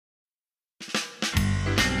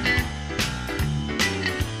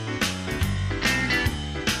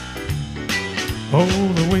Oh,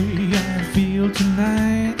 the way I feel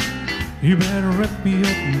tonight, you better wrap me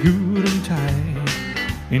up good and tight.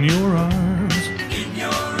 In your arms, in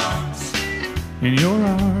your arms, in your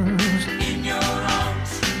arms, in your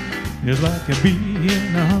arms. just like a bee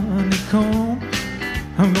in a honeycomb,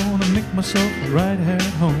 I'm gonna make myself right at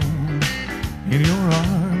home. In your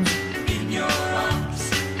arms, In your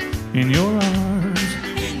arms, in your arms.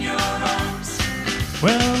 in your arms.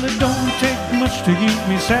 Well, it don't take much to keep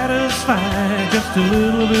me satisfied. Just a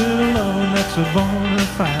little bit of love, that's a bona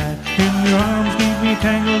fide. In your arms, keep me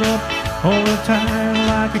tangled up all the time,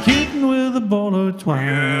 like a kitten with a ball of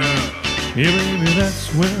twine. Yeah, baby, that's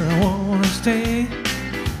where I wanna stay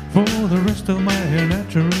for the rest of my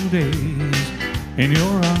natural days. In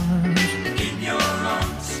your arms, In your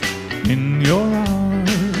arms, in your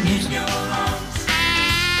arms. in your arms.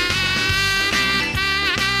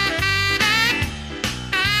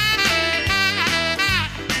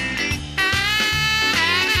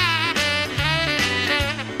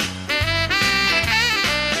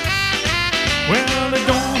 Well, it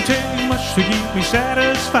don't take much to keep me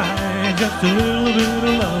satisfied. Just a little bit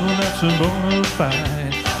of love, that's a bona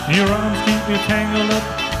fide. Your arms keep me tangled up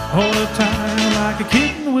all the time, like a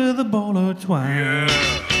kitten with a ball of twine.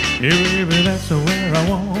 Yeah, baby, that's where I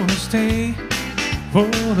wanna stay for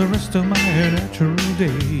the rest of my natural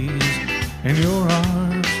days. In your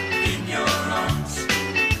arms, In your arms,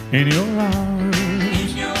 in your arms,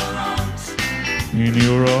 in your arms, in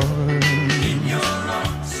your arms, in your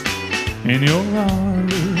arms, in your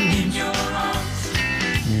arms, in your arms,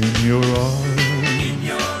 in your arms, in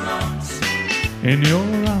your arms. in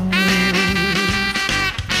your arms.